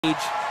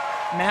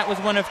Matt was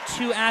one of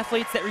 2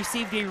 athletes that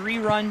received a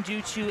rerun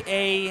due to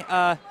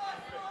a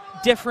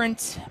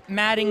different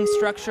matting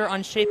structure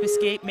on Shape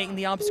Escape, making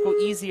the obstacle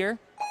easier.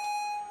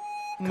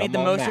 He made the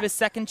most of his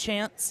second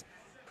chance.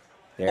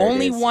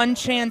 Only one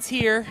chance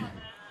here,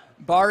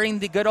 barring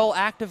the good old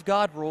act of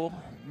God rule.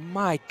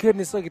 My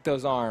goodness, look at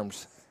those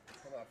arms.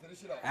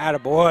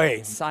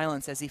 Attaboy.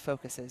 Silence as he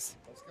focuses.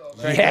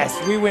 Yes,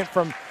 we went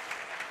from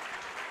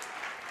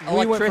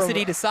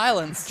electricity to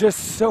silence.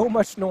 Just so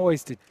much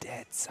noise to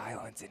dead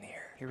silence in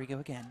here. Here we go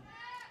again.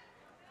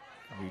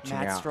 Reaching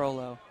Matt out.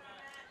 Strollo.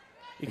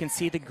 You can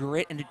see the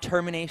grit and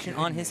determination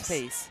on his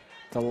face.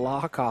 The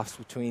lock-offs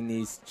between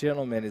these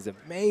gentlemen is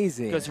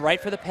amazing. Goes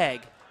right for the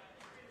peg.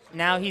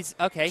 Now he's,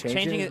 okay,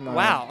 changing it.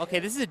 Wow, okay,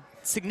 this is a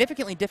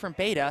significantly different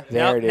beta.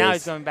 There it is. Now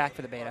he's going back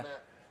for the beta.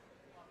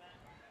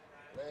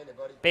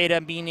 Beta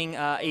meaning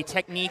a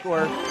technique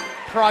or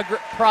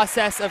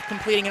process of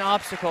completing an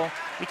obstacle.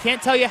 We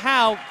can't tell you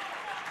how.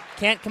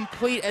 Can't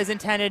complete as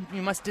intended.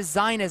 You must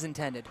design as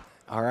intended.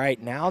 All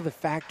right, now the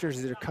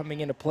factors that are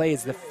coming into play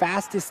is the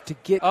fastest to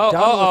get done with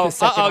the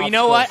second obstacle. You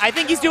know what? I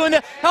think he's doing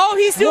the,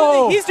 he's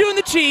doing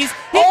the cheese.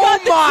 He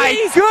got the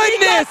cheese. Goodness.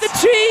 He got the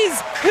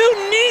cheese.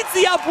 Who needs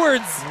the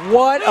upwards?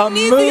 What a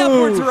move. Who needs the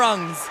upwards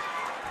rungs?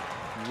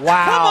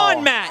 Wow. Come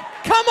on, Matt.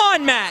 Come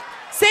on, Matt.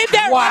 Save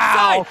that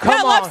left side.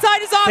 That left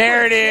side is awkward.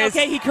 There it is.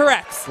 Okay, he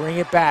corrects. Bring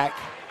it back.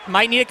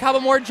 Might need a couple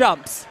more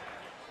jumps.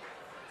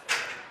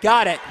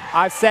 Got it.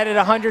 I've said it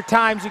 100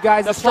 times, you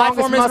guys. The strongest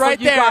platform is muscle right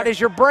you there. got is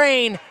your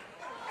brain.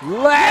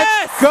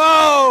 Let's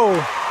go.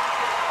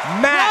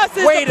 Matt,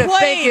 way to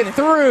think it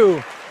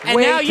through. And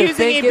now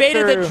using a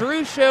beta that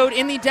Drew showed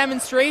in the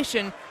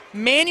demonstration,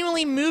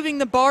 manually moving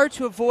the bar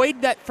to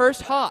avoid that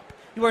first hop.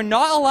 You are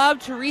not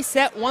allowed to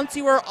reset once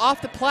you are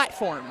off the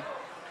platform.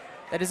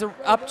 That is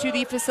up to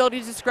the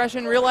facility's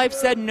discretion. Real Life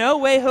said, no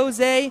way,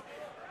 Jose.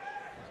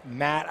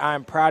 Matt,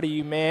 I'm proud of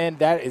you, man.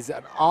 That is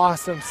an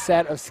awesome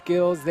set of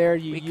skills there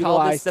you utilized. We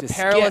call this the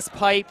perilous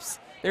pipes.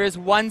 There is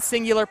one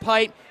singular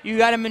pipe. You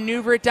got to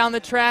maneuver it down the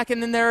track,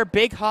 and then there are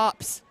big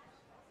hops.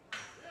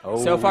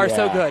 Oh, so far,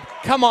 so good.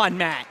 Come on,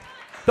 Matt.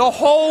 The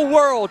whole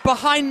world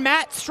behind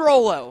Matt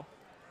Strollo.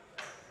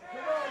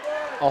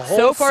 A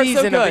whole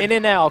season of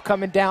NNL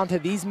coming down to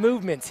these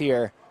movements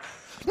here.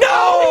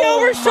 No, he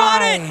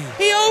overshot it.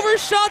 He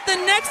overshot the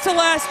next to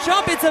last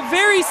jump. It's a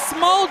very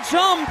small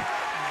jump.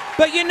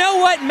 But you know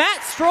what?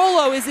 Matt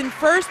Strollo is in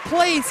first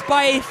place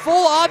by a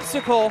full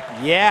obstacle.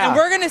 Yeah. And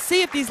we're going to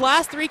see if these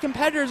last 3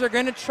 competitors are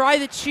going to try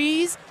the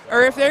cheese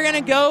or if they're going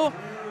to go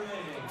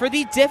for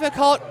the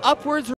difficult upwards